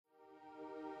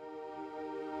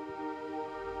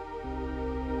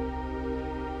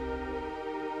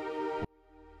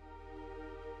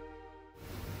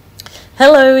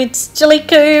Hello, it's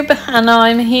Gillykube and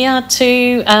I'm here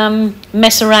to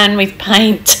mess around with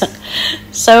paint.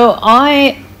 So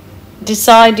I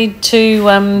decided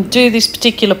to do this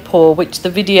particular pour, which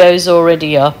the video is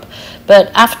already up,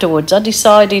 but afterwards I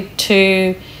decided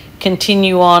to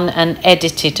continue on and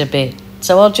edit it a bit.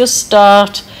 So I'll just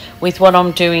start with what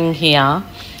I'm doing here.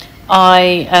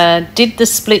 I did the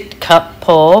split cup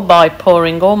pour by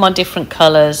pouring all my different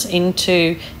colours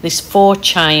into this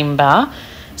 4-chamber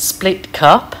split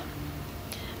cup,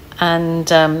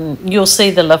 and you'll see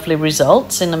the lovely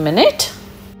results in a minute.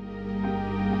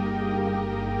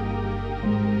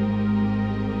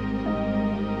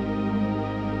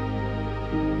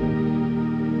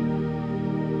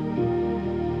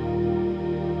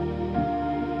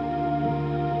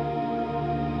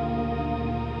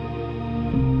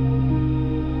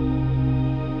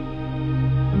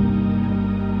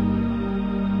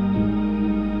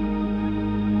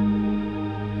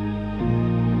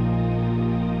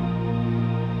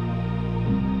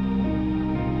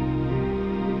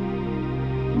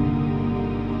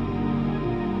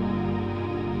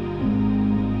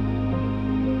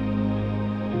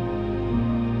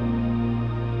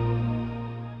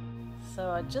 So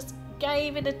I just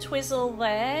gave it a twizzle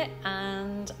there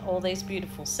and all these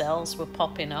beautiful cells were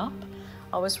popping up.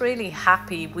 I was really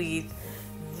happy with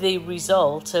the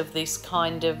result of this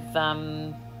kind of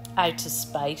outer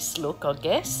space look, I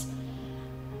guess.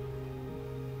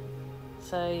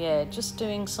 So yeah, just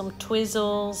doing some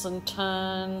twizzles and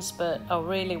turns, but I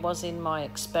really was in my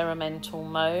experimental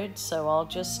mode, so I'll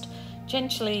just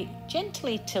gently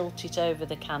tilt it over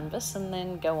the canvas and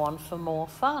then go on for more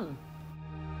fun.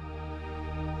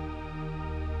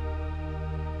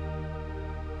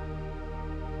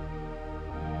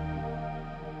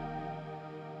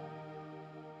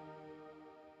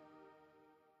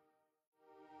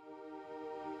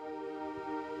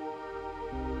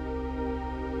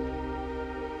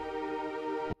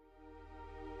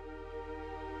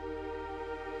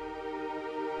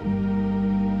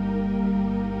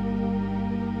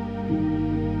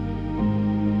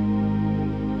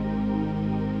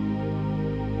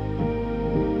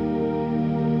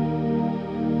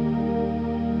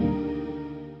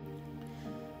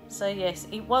 So yes,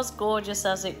 it was gorgeous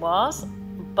as it was,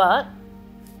 but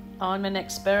I'm an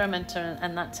experimenter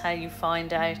and that's how you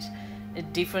find out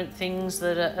different things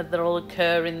that'll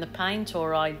occur in the paint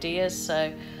or ideas.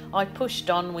 So I pushed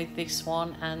on with this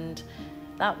one, and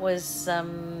that was a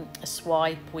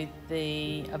swipe with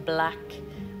a black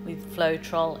with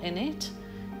Floetrol in it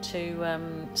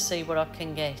to see what I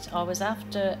can get. I was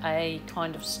after a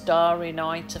kind of starry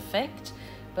night effect,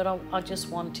 but I just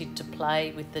wanted to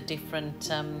play with the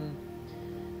different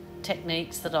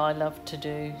techniques that I love to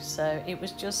do. So it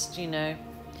was just, you know,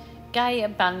 gay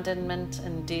abandonment,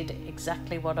 and did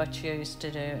exactly what I chose to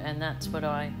do, and that's what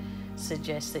I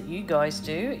suggest that you guys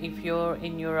do if you're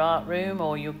in your art room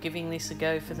or you're giving this a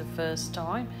go for the first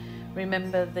time.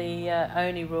 Remember, the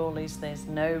only rule is there's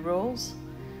no rules.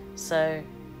 So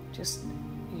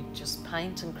you just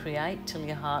paint and create till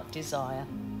your heart desire.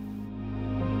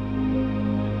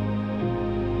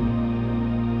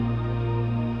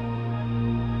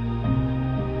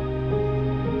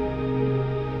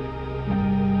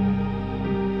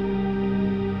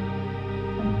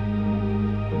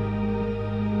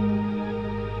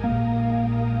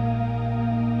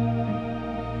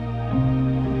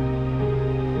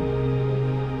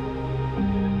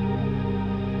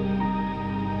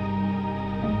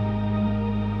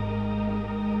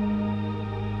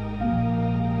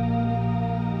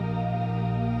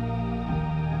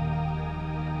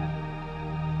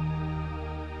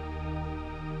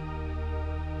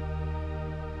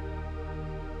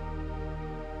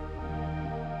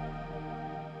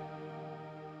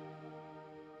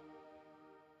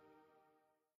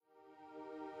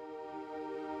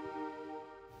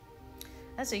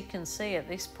 As you can see at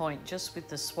this point, just with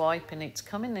the swiping, it's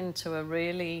coming into a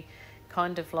really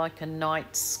kind of like a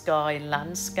night sky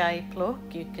landscape look.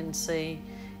 You can see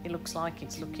it looks like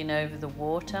it's looking over the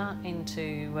water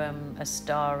into a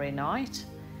starry night.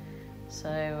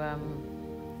 So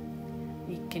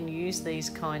you can use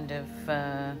these kind of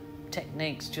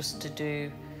techniques just to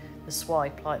do the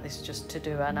swipe like this, just to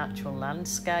do an actual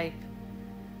landscape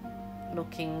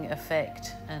looking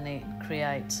effect, and it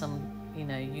creates some, you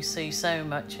know, you see so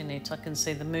much in it. I can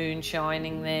see the moon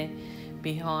shining there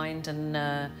behind, and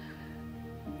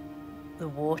the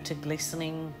water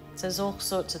glistening. So there's all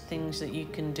sorts of things that you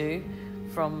can do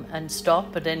from and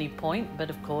stop at any point, but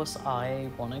of course I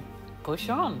want to push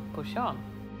on.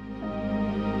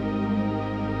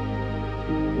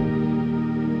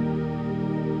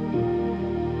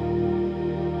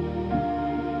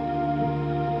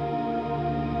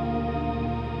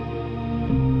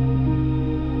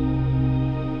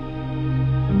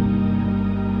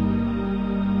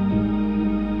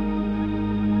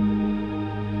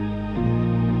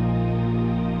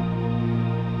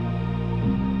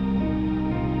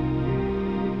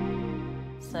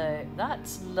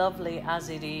 that's lovely as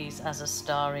it is as a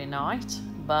starry night,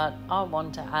 but I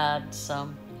want to add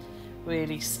some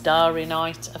really starry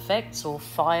night effects or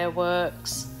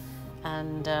fireworks,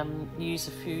 and use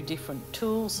a few different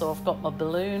tools. So I've got my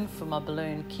balloon for my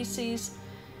balloon kisses,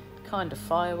 kind of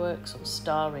fireworks or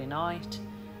starry night,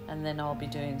 and then I'll be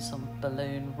doing some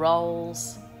balloon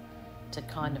rolls to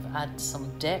kind of add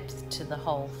some depth to the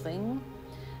whole thing.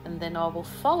 And then I will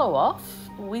follow off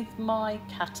with my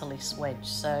catalyst wedge.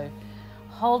 So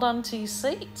hold on to your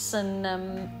seats and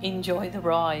enjoy the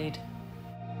ride.